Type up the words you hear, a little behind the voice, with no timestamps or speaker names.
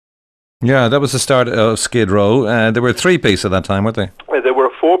Yeah, that was the start of Skid Row. They were a three-piece at that time, weren't they? They were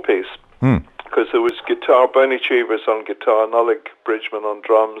a four-piece. Hmm. Because there was guitar, Bernie Cheevers on guitar, Nolik Bridgman on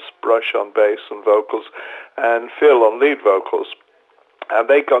drums, Brush on bass and vocals, and Phil on lead vocals. And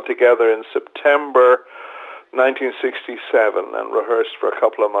they got together in September 1967 and rehearsed for a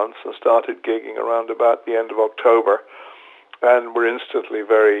couple of months and started gigging around about the end of October, and were instantly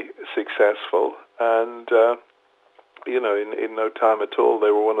very successful. And, in no time at all,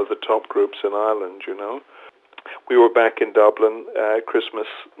 they were one of the top groups in Ireland, We were back in Dublin, Christmas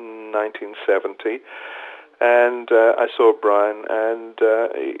 1970, and I saw Brian, and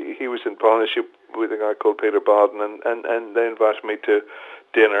he was in partnership with a guy called Peter Barden, and they invited me to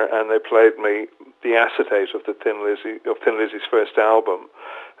dinner, and they played me the acetate of Thin Lizzy's first album.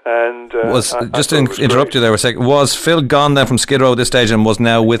 And interrupt you there a second. Was Phil gone then from Skid Row at this stage and was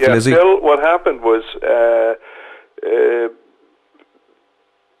now with Lizzy? Phil, what happened was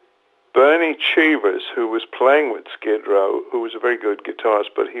Bernie Cheevers, who was playing with Skid Row, who was a very good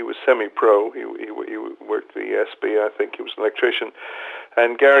guitarist, but he was semi-pro. He worked the ESB, I think. He was an electrician.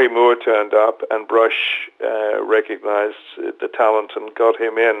 And Gary Moore turned up, and Brush recognized the talent and got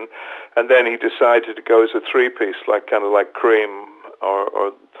him in. And then he decided to go as a three-piece, kind of like Cream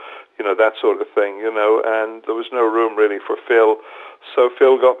or that sort of thing, and there was no room really for Phil. So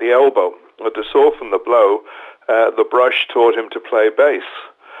Phil got the elbow. But to soften the blow, the Brush taught him to play bass.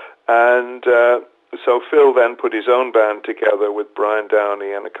 And so Phil then put his own band together with Brian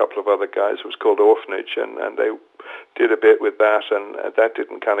Downey and a couple of other guys. It was called Orphanage, and they did a bit with that, and that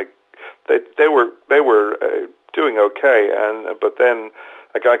didn't kind of... They were doing okay, but then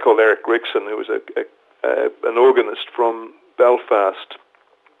a guy called Eric Gregson, who was an organist from Belfast,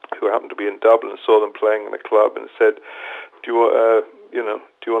 who happened to be in Dublin, saw them playing in a club and said, "Do you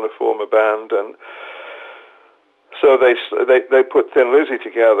want to form a band?" And so they put Thin Lizzy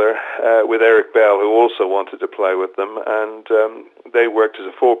together with Eric Bell, who also wanted to play with them, and they worked as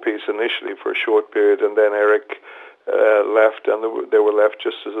a four-piece initially for a short period, and then Eric left, and they were left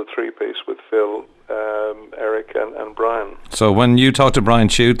just as a three-piece with Phil, Eric, and Brian. So when you talked to Brian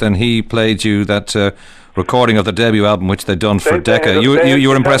Chute, then he played you that recording of the debut album, which they'd done for Decca. You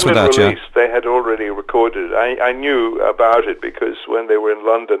were impressed with that, yeah? They had already recorded it. I knew about it because when they were in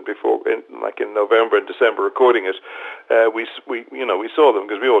London before, in November and December, recording it, we saw them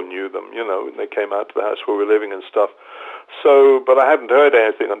because we all knew them. And they came out to the house where we were living and stuff. So, but I hadn't heard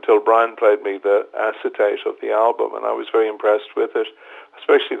anything until Brian played me the acetate of the album, and I was very impressed with it,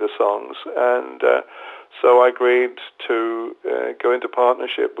 especially the songs. And so I agreed to go into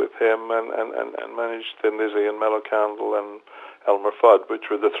partnership with him and manage Thin Lizzy and Mellow Candle and Elmer Fudd, which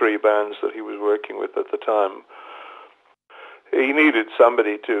were the three bands that he was working with at the time. He needed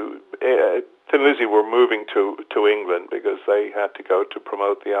somebody to... Thin Lizzy were moving to England because they had to go to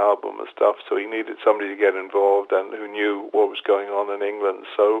promote the album and stuff, so he needed somebody to get involved and who knew what was going on in England.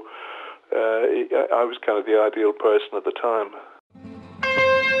 So I was kind of the ideal person at the time.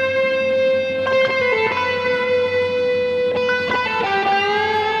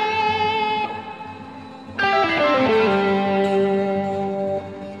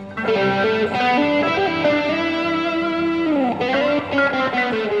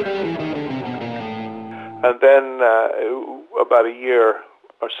 And then about a year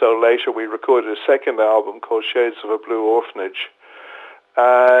or so later, we recorded a second album called Shades of a Blue Orphanage.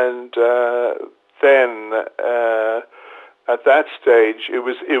 And then at that stage, it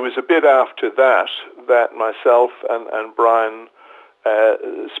was a bit after that myself and Brian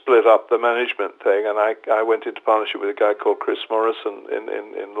split up the management thing, and I went into partnership with a guy called Chris Morrison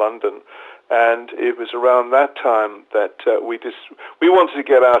in London. And it was around that time that we wanted to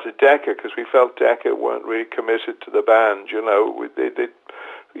get out of Decca because we felt Decca weren't really committed to the band.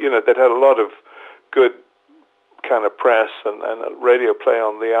 They'd had a lot of good kind of press and radio play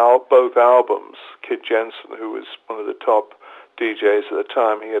on both albums. Kid Jensen, who was one of the top DJs at the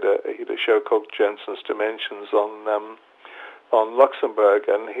time, he had a show called Jensen's Dimensions on Luxembourg,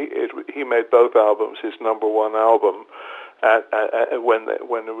 and he made both albums his number one album. When it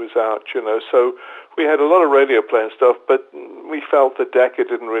was out, so we had a lot of radio play and stuff, but we felt that Decca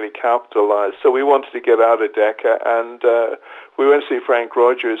didn't really capitalize, so we wanted to get out of Decca, and we went to see Frank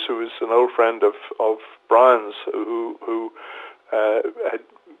Rogers, who was an old friend of Brian's, who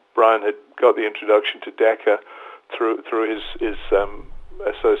Brian had got the introduction to Decca through his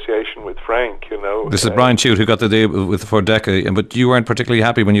association with Frank, This is Brian Chute who got the deal for Decca, but you weren't particularly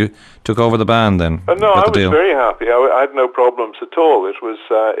happy when you took over the band then? No, I was very happy. I had no problems at all. It was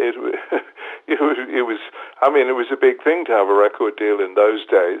it was a big thing to have a record deal in those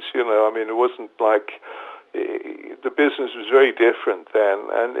days, it wasn't like, the business was very different then,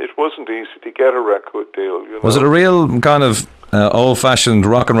 and it wasn't easy to get a record deal. You know? Was it a real kind of old-fashioned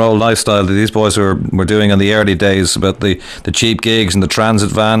rock and roll lifestyle that these boys were doing in the early days, about the cheap gigs and the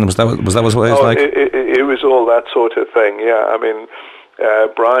transit van? Was that what it was like? It was all that sort of thing. Yeah, I mean,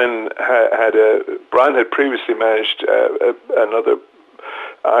 Brian had previously managed another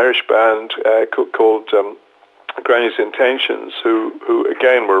Irish band called Granny's Intentions, who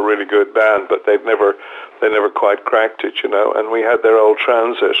again were a really good band, but they never quite cracked it, you know. And we had their old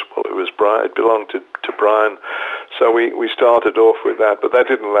Transit. Well, it belonged to Brian, so we started off with that, but that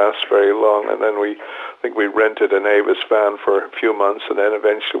didn't last very long. And then I think we rented an Avis van for a few months, and then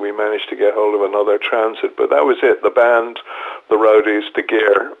eventually we managed to get hold of another Transit. But that was it: the band, the roadies, the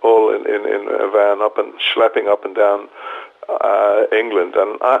gear, all in a van, schlepping up and down England.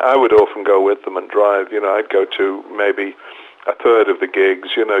 And I would often go with them and drive. You know, I'd go to maybe a third of the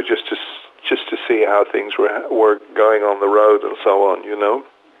gigs, you know, just to see how things were going on the road and so on, you know.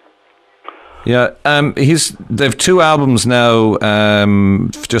 Yeah, they've two albums now,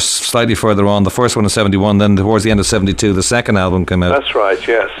 just slightly further on. The first one is 71, then towards the end of 72, the second album came out. That's right,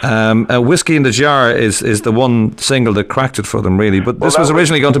 yes. Whiskey in the Jar is the one single that cracked it for them, really. But this was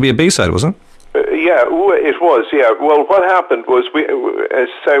originally going to be a B-side, wasn't it? Yeah, it was, yeah. Well, what happened was, when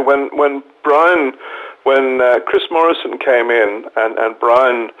Chris Morrison came in and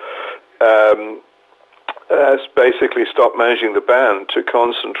Brian has basically stopped managing the band to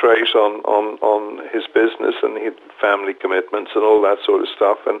concentrate on his business and his family commitments and all that sort of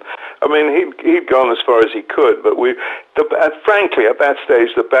stuff. And I mean, he'd gone as far as he could, but frankly, at that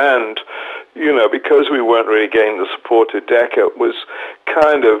stage, the band, you know, because we weren't really getting the support of Decca, was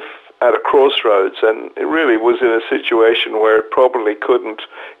kind of at a crossroads, and it really was in a situation where it probably couldn't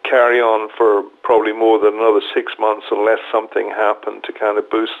carry on for probably more than another 6 months unless something happened to kind of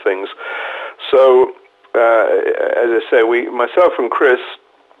boost things. So, as I say, myself and Chris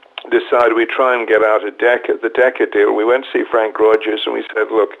decided we'd try and get out of the Decca deal. We went to see Frank Rogers and we said,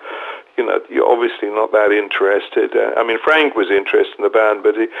 look, you know, you're obviously not that interested. I mean, Frank was interested in the band,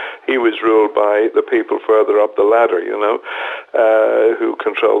 but he was ruled by the people further up the ladder, you know, who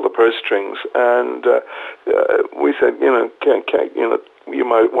control the purse strings. And we said,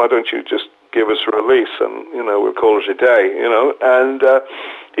 why don't you just give us a release and, you know, we'll call it a day, you know. And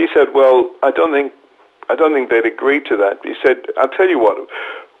he said, well, I don't think they'd agree to that. He said, I'll tell you what,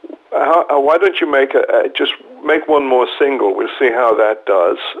 why don't you just make one more single? We'll see how that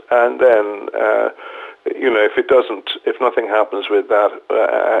does, and then you know, if nothing happens with that,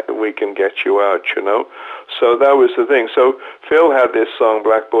 we can get you out, you know. So that was the thing. So Phil had this song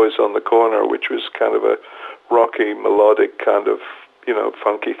 "Black Boys on the Corner," which was kind of a rocky, melodic kind of, you know,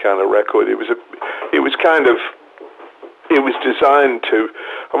 funky kind of record. It was designed to,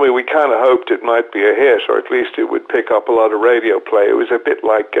 I mean, we kind of hoped it might be a hit, or at least it would pick up a lot of radio play. It was a bit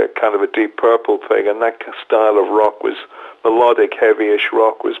like a kind of a Deep Purple thing, and that style of rock was melodic, heavy-ish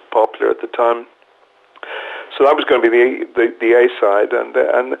rock was popular at the time. So that was going to be the A-side, and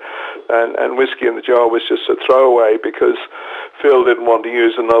Whiskey in the Jar was just a throwaway because Phil didn't want to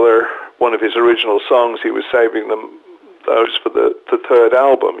use another one of his original songs. He was saving those for the third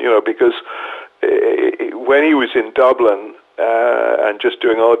album, you know, because when he was in Dublin and just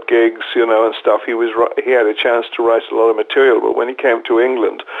doing odd gigs, you know, and stuff, he had a chance to write a lot of material. But when he came to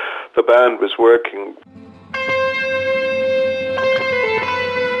England, the band was working.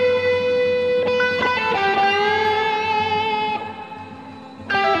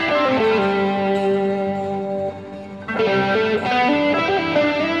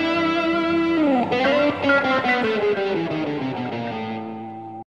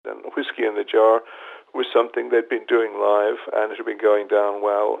 Whiskey in the Jar was something they'd been doing live, and it had been going down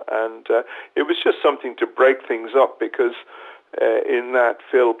well, and it was just something to break things up, because in that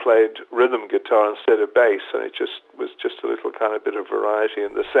Phil played rhythm guitar instead of bass, and it just was just a little kind of bit of variety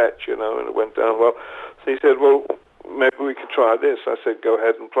in the set, you know, and it went down well. So he said, well, maybe we could try this. I said, go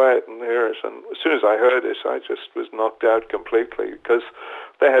ahead and play it and hear it. And as soon as I heard it, I just was knocked out completely, because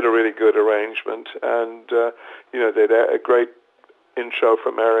they had a really good arrangement, and you know, they had a great intro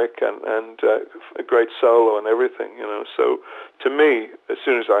from Eric and a great solo and everything, you know. So to me, as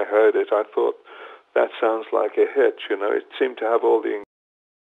soon as I heard it, I thought, that sounds like a hit, you know. It seemed to have all the